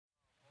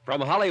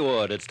From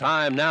Hollywood, it's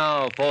time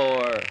now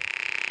for...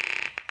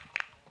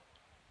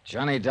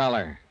 Johnny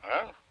Dollar.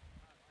 Huh?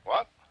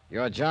 What?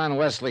 You're John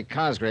Wesley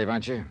Cosgrave,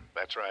 aren't you?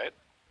 That's right.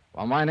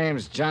 Well, my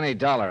name's Johnny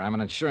Dollar. I'm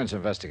an insurance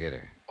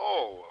investigator.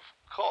 Oh,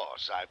 of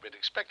course. I've been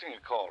expecting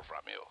a call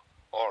from you.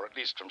 Or at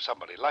least from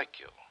somebody like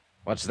you.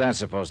 What's that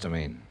supposed to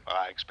mean?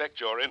 I expect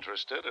you're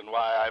interested in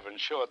why I've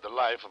insured the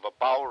life of a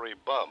Bowery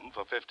bum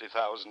for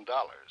 $50,000.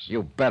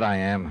 You bet I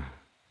am.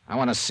 I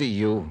want to see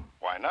you.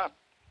 Why not?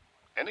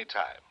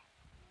 Anytime.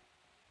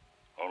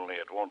 Only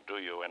it won't do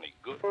you any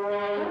good.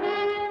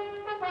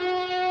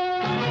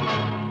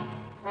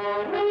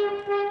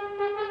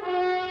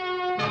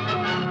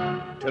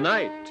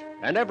 Tonight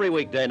and every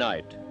weekday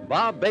night,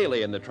 Bob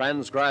Bailey in the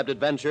transcribed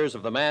adventures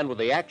of the man with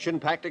the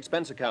action-packed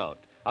expense account,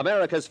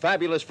 America's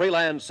fabulous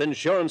freelance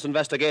insurance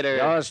investigator.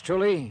 Yours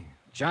truly,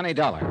 Johnny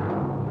Dollar.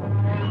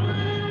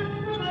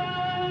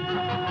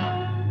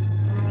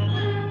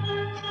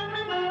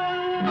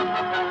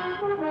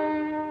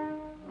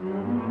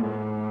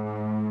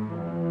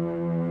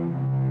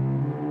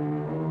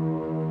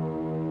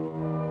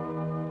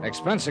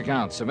 Expense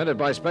account submitted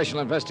by Special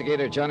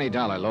Investigator Johnny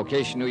Dollar,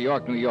 location New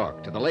York, New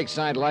York, to the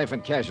Lakeside Life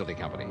and Casualty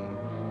Company.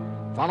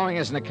 Following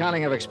is an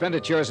accounting of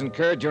expenditures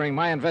incurred during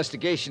my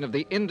investigation of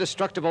the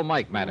Indestructible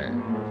Mike matter.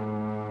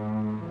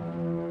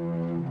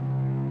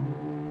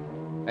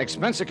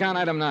 Expense account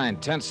item 9,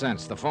 10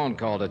 cents, the phone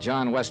call to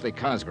John Wesley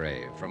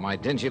Cosgrave from my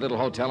dingy little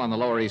hotel on the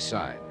Lower East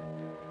Side.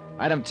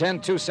 Item 10,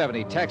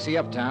 270, taxi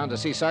uptown to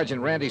see Sergeant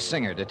Randy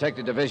Singer,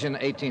 Detective Division,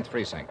 18th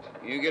Precinct.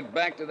 You get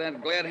back to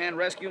that Glad Hand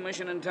rescue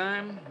mission in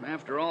time?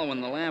 After all, when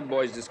the lab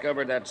boys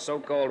discovered that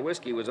so-called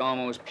whiskey was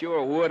almost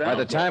pure wood By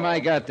the alcohol. time I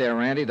got there,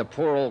 Randy, the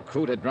poor old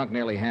coot had drunk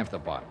nearly half the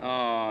bottle.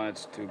 Oh,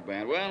 that's too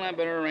bad. Well, I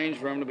better arrange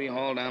for him to be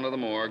hauled down to the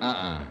morgue.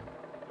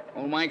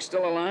 Old Mike's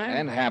still alive?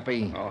 And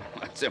happy. Oh,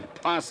 that's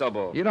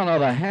impossible. You don't know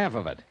the half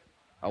of it.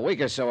 A week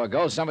or so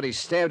ago, somebody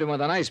stabbed him with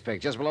an ice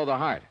pick just below the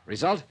heart.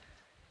 Result?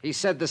 He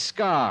said the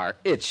scar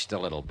itched a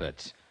little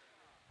bit.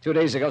 2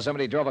 days ago,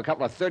 somebody drove a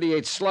couple of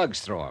 .38 slugs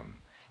through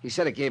him. He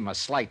said it gave him a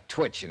slight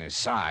twitch in his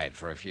side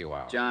for a few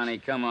hours. Johnny,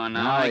 come on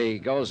now. Now he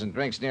goes and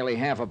drinks nearly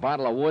half a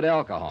bottle of wood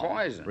alcohol.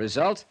 Poison.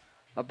 Result?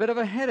 A bit of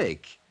a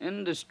headache.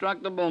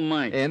 Indestructible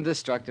Mike.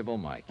 Indestructible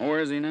Mike. Where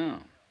is he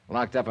now?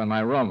 Locked up in my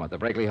room at the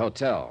Brakely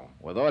Hotel,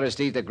 with orders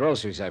to eat the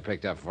groceries I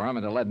picked up for him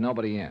and to let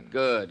nobody in.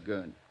 Good,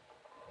 good.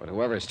 But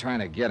whoever's trying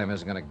to get him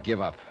isn't going to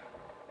give up.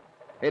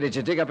 Hey, did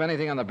you dig up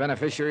anything on the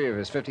beneficiary of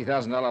his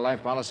 $50,000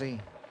 life policy?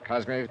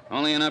 Cosgrave?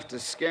 Only enough to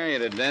scare you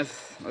to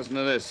death. Listen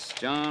to this.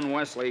 John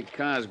Wesley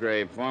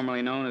Cosgrave,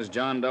 formerly known as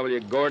John W.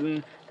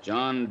 Gordon,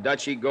 John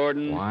Dutchy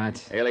Gordon.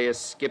 What? Alias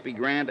Skippy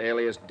Grant,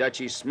 alias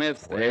Dutchy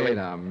Smith. Wait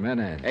a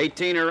minute.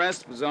 18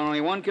 arrests, but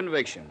only one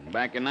conviction.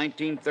 Back in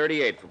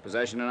 1938 for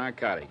possession of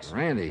narcotics.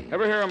 Randy.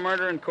 Ever hear of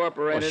Murder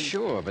Incorporated? Oh,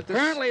 sure, but this...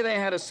 Apparently they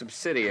had a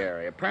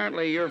subsidiary.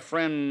 Apparently your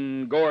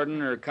friend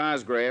Gordon or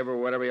Cosgrave or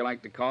whatever you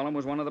like to call him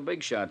was one of the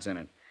big shots in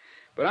it.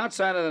 But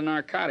outside of the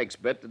narcotics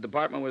bit, the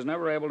department was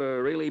never able to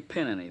really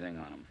pin anything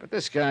on him. But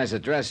this guy's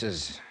address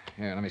is...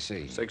 Here, let me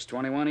see.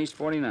 621 East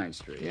 49th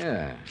Street.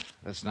 Yeah.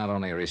 That's not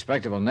only a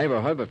respectable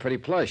neighborhood, but pretty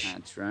plush.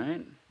 That's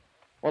right.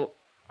 Well,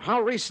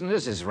 how recent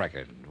is his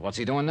record? What's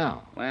he doing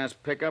now?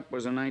 Last pickup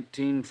was in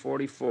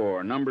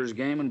 1944. Numbers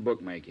game and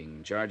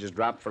bookmaking. Charges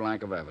dropped for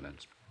lack of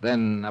evidence.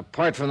 Then,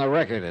 apart from the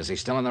record, is he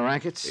still in the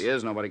rackets? He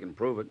is. Nobody can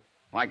prove it.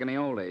 Like in the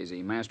old days,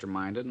 he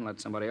masterminded and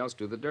let somebody else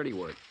do the dirty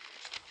work.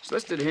 It's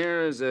listed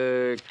here as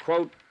a,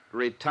 quote,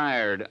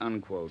 retired,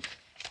 unquote.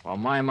 Well,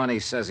 my money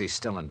says he's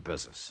still in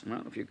business.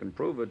 Well, if you can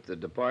prove it, the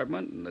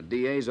department and the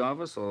DA's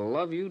office will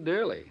love you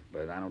dearly,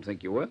 but I don't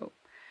think you will.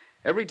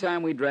 Every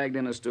time we dragged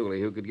in a stoolie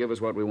who could give us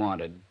what we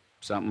wanted,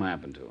 something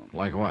happened to him.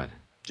 Like what?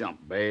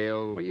 Jump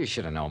bail. Well, you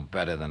should have known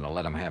better than to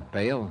let him have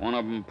bail. One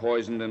of them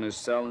poisoned in his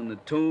cell in the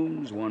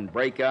Tombs, one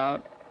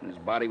breakout, and his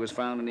body was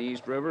found in the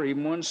East River,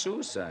 even one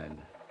suicide.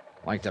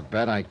 Like to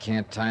bet I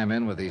can't tie him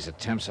in with these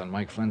attempts on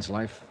Mike Flynn's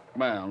life?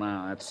 Well,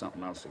 now, that's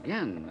something else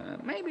again.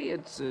 Maybe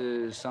it's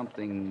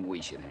something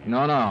we should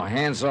handle. No,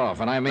 hands off,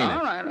 and I mean it.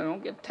 All right,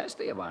 don't get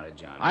testy about it,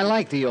 John. I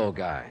like the old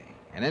guy,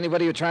 and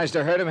anybody who tries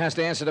to hurt him has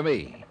to answer to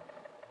me.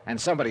 And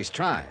somebody's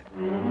tried.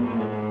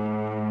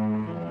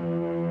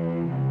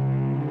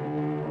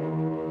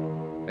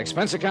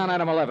 Expense account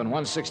item 11,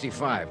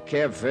 165.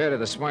 Cab fare to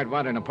the Smart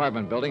Modern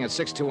apartment building at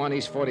 621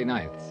 East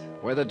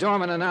 49th, where the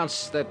doorman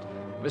announced that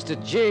Mr.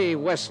 J.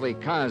 Wesley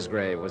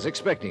Cosgrave was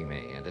expecting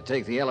me and to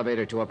take the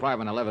elevator to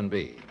apartment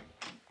 11B.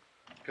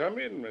 Come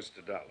in,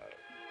 Mr. Dollar.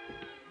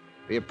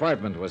 The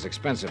apartment was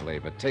expensively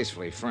but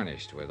tastefully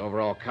furnished with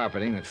overall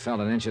carpeting that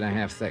felt 1.5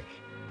 inches thick.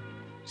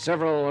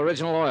 Several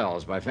original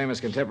oils by famous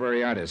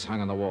contemporary artists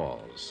hung on the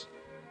walls.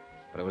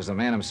 But it was the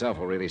man himself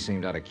who really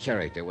seemed out of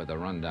character with the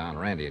rundown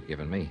Randy had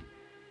given me.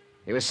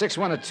 He was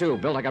 6'1" or 2,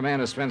 built like a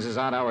man who spends his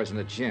odd hours in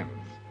the gym.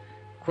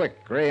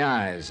 Quick, gray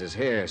eyes, his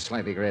hair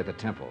slightly gray at the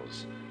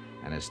temples.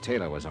 And his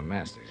tailor was a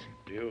master.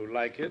 Do you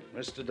like it,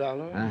 Mr.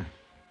 Dollar? Huh?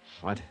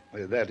 What?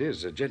 That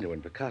is a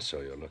genuine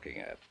Picasso you're looking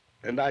at.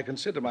 And I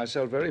consider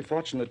myself very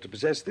fortunate to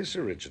possess this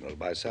original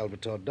by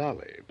Salvatore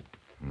Dali.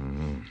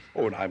 Mm-hmm.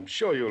 Oh, and I'm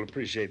sure you'll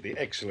appreciate the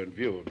excellent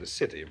view of the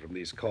city from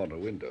these corner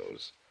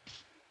windows.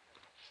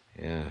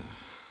 Yeah.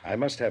 I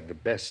must have the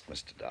best,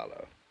 Mr.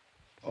 Dollar.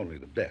 Only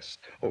the best.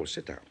 Oh,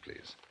 sit down,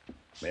 please.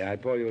 May I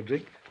pour you a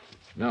drink?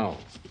 No.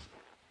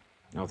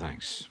 No,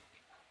 thanks.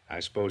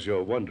 I suppose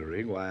you're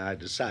wondering why I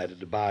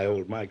decided to buy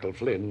old Michael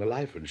Flynn the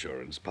life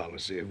insurance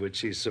policy of which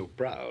he's so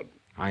proud.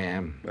 I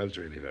am. Well, it's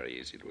really very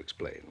easy to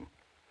explain.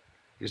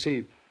 You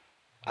see,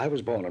 I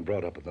was born and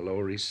brought up on the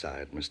Lower East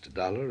Side, Mr.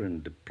 Dollar,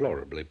 in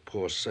deplorably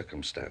poor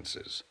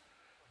circumstances.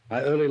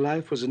 My early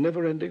life was a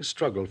never-ending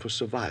struggle for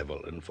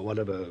survival and for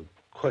whatever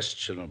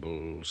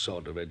questionable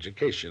sort of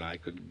education I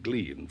could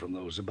glean from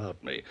those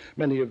about me,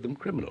 many of them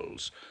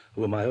criminals,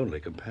 who were my only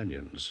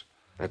companions.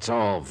 That's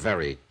all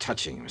very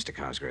touching, Mr.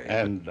 Cosgrave.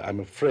 And I'm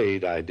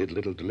afraid I did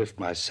little to lift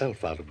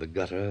myself out of the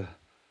gutter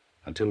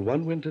until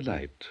one winter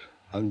night,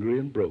 hungry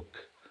and broke,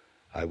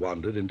 I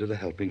wandered into the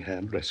Helping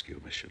Hand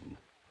Rescue Mission.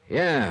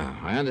 Yeah,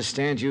 I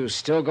understand you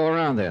still go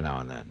around there now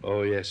and then.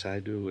 Oh, yes, I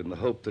do, in the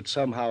hope that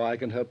somehow I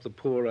can help the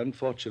poor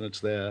unfortunates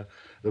there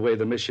the way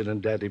the mission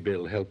and Daddy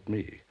Bill helped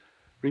me.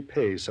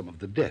 Repay some of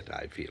the debt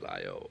I feel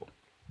I owe.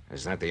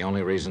 Is that the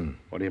only reason?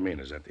 What do you mean,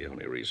 is that the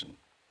only reason?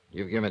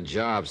 You've given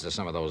jobs to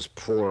some of those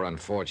poor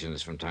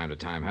unfortunates from time to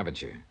time,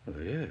 haven't you?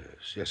 Oh,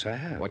 yes, I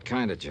have. What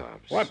kind of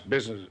jobs? What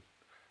business?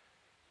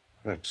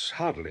 That's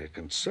hardly a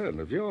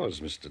concern of yours,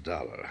 Mr.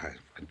 Dollar.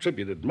 I've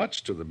contributed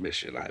much to the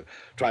mission. I've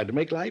tried to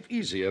make life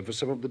easier for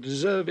some of the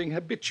deserving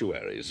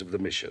habituaries of the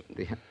mission.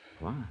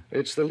 What?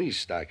 It's the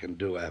least I can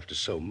do after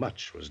so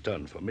much was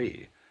done for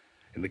me.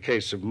 In the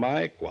case of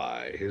Mike,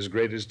 why, his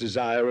greatest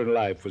desire in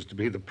life was to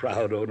be the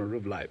proud owner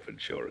of life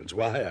insurance.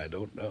 Why, I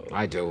don't know.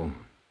 I do.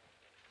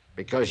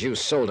 Because you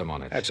sold him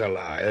on it. That's a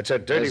lie. That's a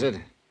dirty... Is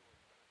it?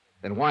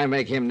 Then why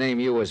make him name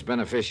you as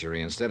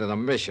beneficiary instead of the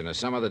mission or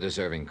some other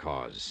deserving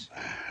cause?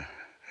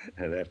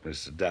 And that,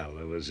 Mr.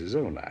 Dollar, was his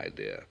own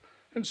idea.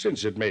 And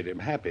since it made him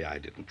happy, I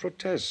didn't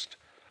protest.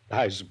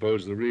 I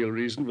suppose the real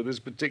reason for this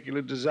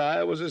particular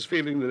desire was his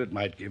feeling that it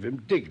might give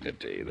him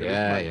dignity.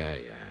 Yeah.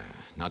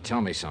 Now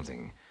tell me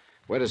something.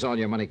 Where does all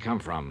your money come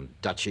from,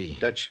 Dutchy?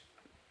 Dutch?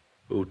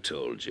 Who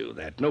told you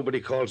that? Nobody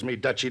calls me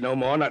Dutchy no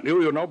more, not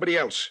you or nobody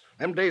else.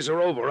 Them days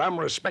are over. I'm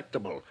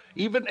respectable,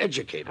 even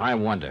educated. I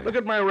wonder. Look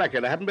at my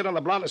record. I haven't been on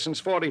the blotter since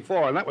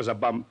 44, and that was a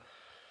bum.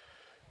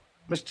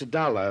 Mr.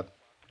 Dollar,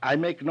 I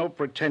make no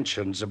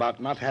pretensions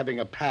about not having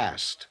a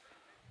past.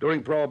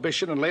 During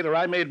Prohibition and later,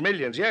 I made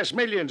millions. Yes,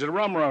 millions in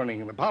rum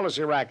running and the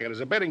policy racket as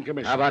a betting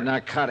commissioner. How about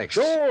narcotics?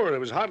 Sure. There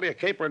was hardly a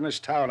caper in this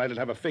town I didn't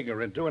have a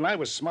finger into, and I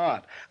was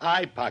smart.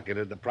 I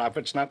pocketed the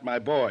profits, not my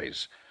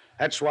boys.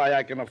 That's why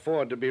I can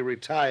afford to be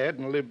retired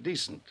and live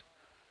decent.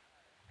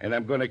 And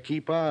I'm going to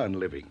keep on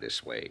living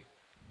this way.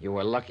 You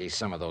were lucky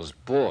some of those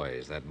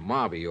boys, that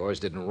mob of yours,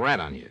 didn't rat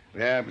on you.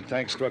 Yeah, but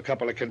thanks to a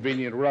couple of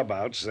convenient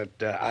rub-outs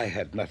that I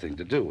had nothing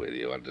to do with,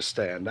 you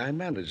understand, I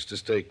managed to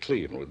stay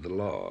clean with the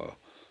law.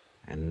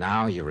 And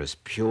now you're as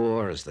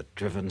pure as the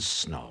driven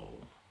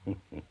snow.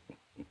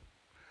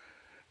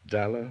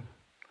 Dollar,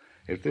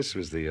 if this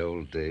was the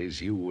old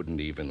days, you wouldn't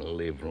even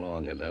live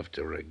long enough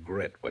to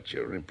regret what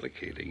you're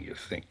implicating, you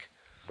think.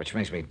 Which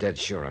makes me dead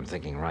sure I'm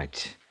thinking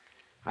right.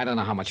 I don't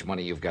know how much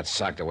money you've got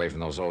socked away from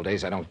those old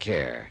days. I don't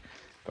care.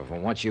 But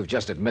from what you've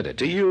just admitted...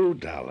 To you,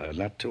 Dollar,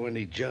 not to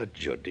any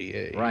judge or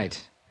DA.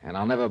 Right. And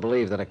I'll never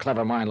believe that a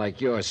clever mind like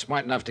yours,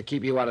 smart enough to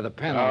keep you out of the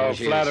pen all those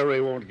years...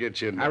 Flattery won't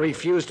get you nowhere. I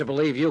refuse to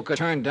believe you could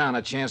turn down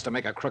a chance to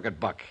make a crooked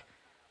buck.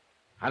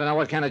 I don't know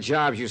what kind of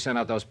jobs you sent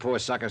out those poor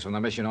suckers from the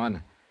mission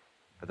on,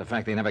 but the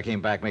fact they never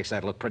came back makes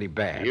that look pretty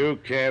bad. You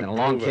can't And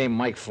along prove it. came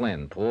Mike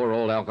Flynn, poor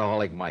old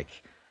alcoholic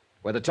Mike.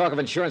 Where the talk of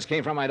insurance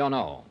came from, I don't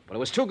know, but it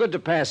was too good to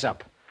pass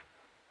up.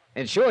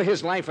 Insure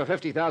his life for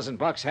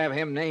 $50,000, have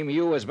him name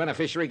you as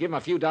beneficiary, give him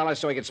a few dollars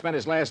so he could spend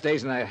his last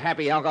days in a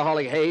happy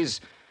alcoholic haze,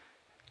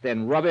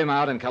 then rub him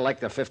out and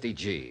collect the 50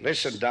 G's.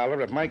 Listen,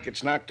 Dollar, if Mike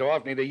gets knocked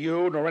off, neither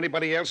you nor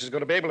anybody else is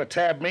going to be able to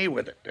tab me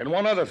with it. And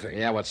one other thing.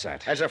 Yeah, what's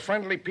that? As a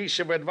friendly piece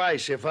of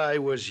advice, if I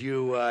was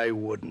you, I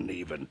wouldn't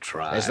even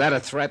try. Is that a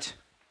threat?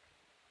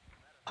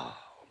 Oh,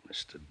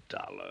 Mr.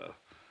 Dollar,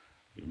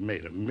 you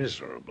made a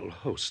miserable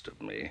host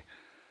of me.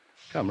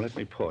 Come, let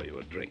me pour you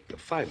a drink, the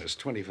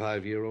finest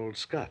 25-year-old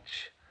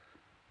Scotch.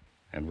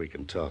 And we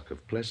can talk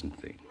of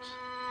pleasant things.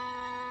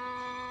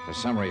 For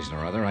some reason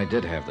or other, I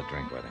did have the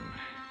drink with him.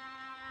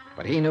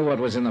 But he knew what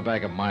was in the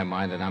back of my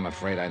mind, and I'm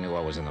afraid I knew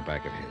what was in the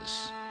back of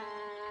his.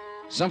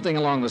 Something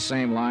along the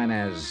same line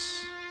as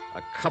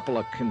a couple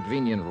of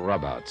convenient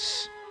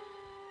rub-outs.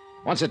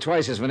 Once or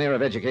twice, his veneer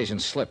of education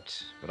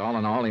slipped, but all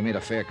in all, he made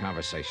a fair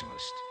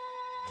conversationalist.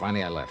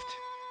 Finally, I left.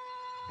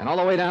 And all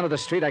the way down to the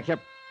street, I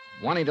kept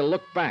wanting to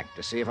look back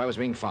to see if I was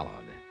being followed.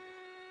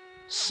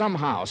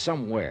 Somehow,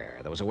 somewhere,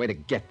 there was a way to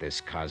get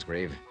this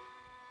Cosgrave.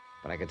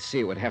 But I could see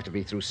it would have to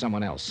be through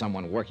someone else,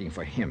 someone working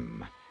for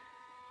him.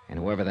 And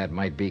whoever that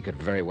might be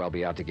could very well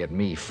be out to get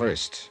me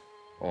first,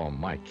 or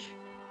Mike.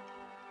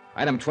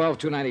 Item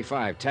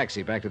 12295,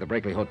 taxi back to the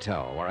Brakely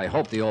Hotel, where I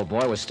hoped the old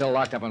boy was still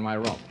locked up in my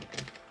room.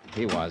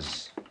 He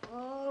was.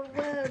 Oh,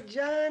 well, Well,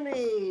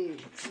 Johnny,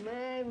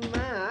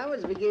 I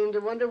was beginning to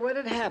wonder what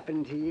had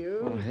happened to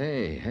you. Oh,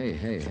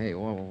 hey.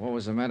 What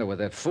was the matter with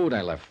that food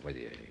I left with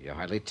you? You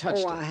hardly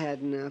touched it. I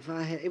had enough.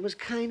 It was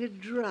kind of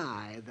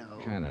dry,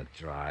 though. Kind of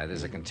dry.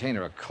 There's a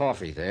container of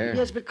coffee there.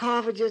 Yes, but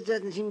coffee just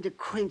doesn't seem to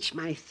quench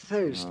my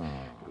thirst.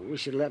 Oh. You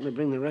should let me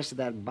bring the rest of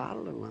that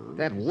bottle along.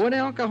 That wood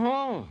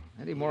alcohol?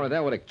 Any more of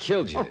that would have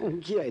killed you. Oh,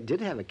 yeah, it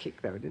did have a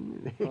kick, though,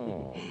 didn't it?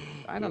 Oh,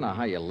 I don't know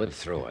how you lived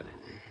through it.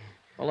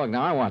 Well, look,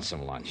 now I want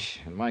some lunch.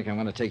 And, Mike, I'm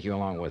going to take you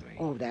along with me.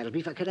 Oh, that'll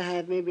be fine. Could I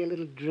have maybe a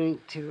little drink,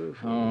 too?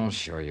 Oh,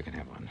 sure, you can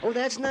have one. Oh,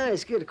 that's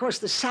nice. Good. Of course,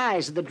 the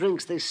size of the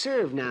drinks they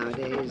serve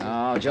nowadays.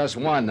 No, just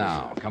one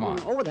now. Come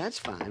on. Oh, that's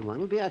fine. One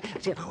will be...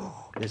 See,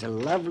 there's a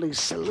lovely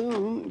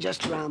saloon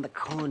just around the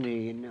corner,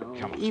 you know.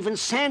 Come on. Even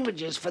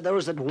sandwiches for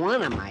those that want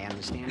them, I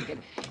understand.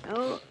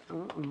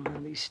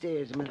 These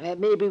stairs.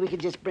 Maybe we could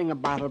just bring a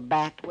bottle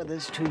back with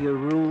us to your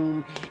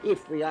room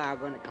if we are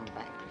going to come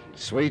back.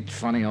 Sweet,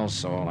 funny old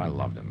soul. I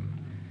loved him.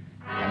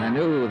 And I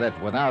knew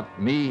that without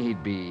me,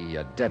 he'd be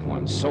a dead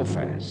one so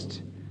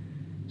fast.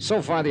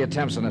 So far, the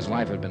attempts on his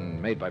life had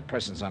been made by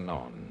persons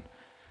unknown.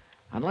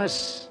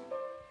 Unless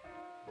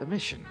the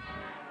mission.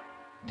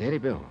 Daddy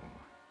Bill.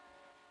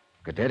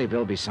 Could Daddy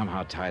Bill be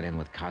somehow tied in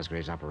with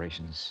Cosgrave's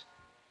operations?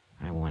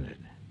 I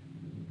wondered.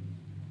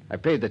 I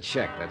paid the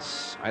check.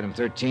 That's item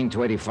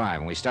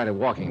 13285, and we started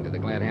walking to the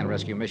Glad Hand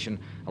Rescue Mission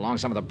along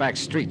some of the back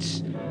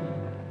streets.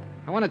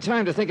 I wanted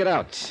time to think it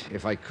out,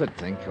 if I could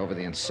think, over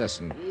the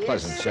incessant,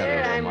 pleasant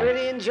chatter of I'm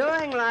really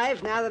enjoying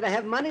life now that I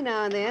have money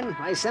now and then.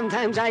 Why,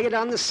 sometimes I get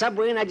on the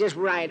subway and I just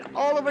ride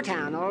all over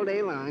town all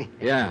day long.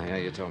 Yeah,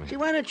 you told me. See,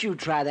 why don't you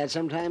try that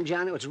sometime,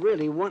 Johnny? It's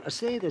really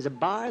Say, there's a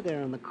bar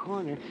there on the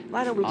corner.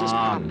 Why don't we just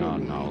pop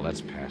in? No,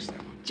 let's pass that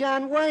one.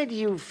 John, why do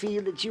you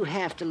feel that you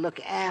have to look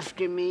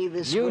after me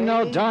this way? You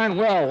know darn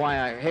well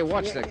why I... Hey,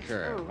 watch the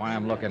curve. Why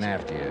I'm looking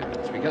after you.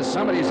 It's because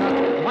somebody's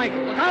on... Mike,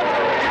 look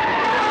out!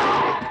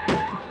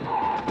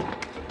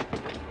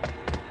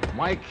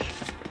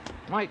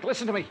 Mike,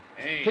 listen to me.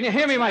 Hey, can you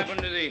hear me, Mike? What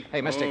happened to the...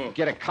 Hey, mister,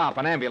 get a cop,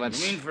 an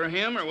ambulance. You mean for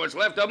him or what's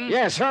left of him?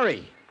 Yes,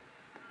 hurry.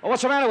 Oh,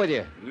 what's the matter with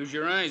you? Use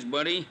your eyes,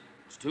 buddy.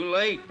 It's too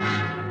late.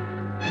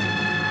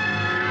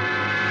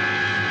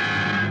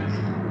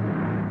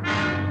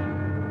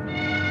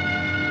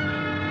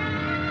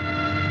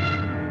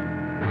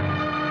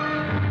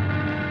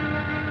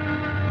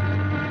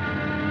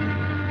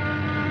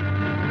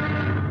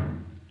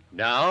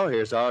 Now,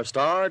 here's our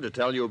star to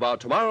tell you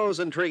about tomorrow's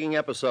intriguing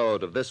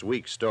episode of this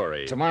week's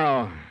story.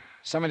 Tomorrow,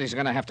 somebody's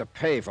going to have to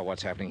pay for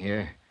what's happening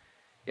here.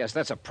 Yes,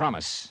 that's a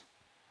promise.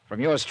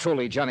 From yours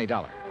truly, Johnny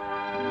Dollar.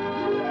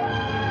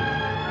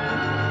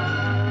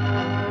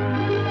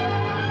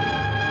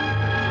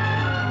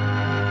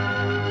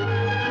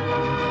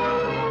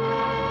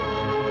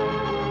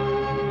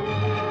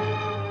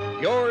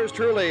 Yours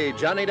truly,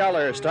 Johnny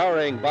Dollar,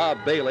 starring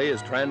Bob Bailey,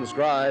 is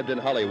transcribed in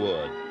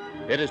Hollywood.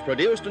 It is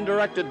produced and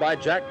directed by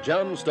Jack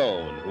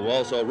Johnstone, who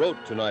also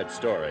wrote tonight's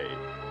story.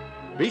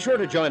 Be sure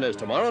to join us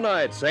tomorrow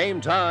night, same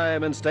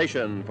time and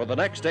station, for the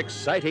next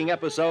exciting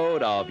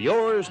episode of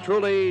Yours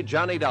truly,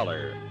 Johnny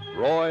Dollar.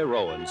 Roy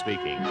Rowan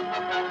speaking.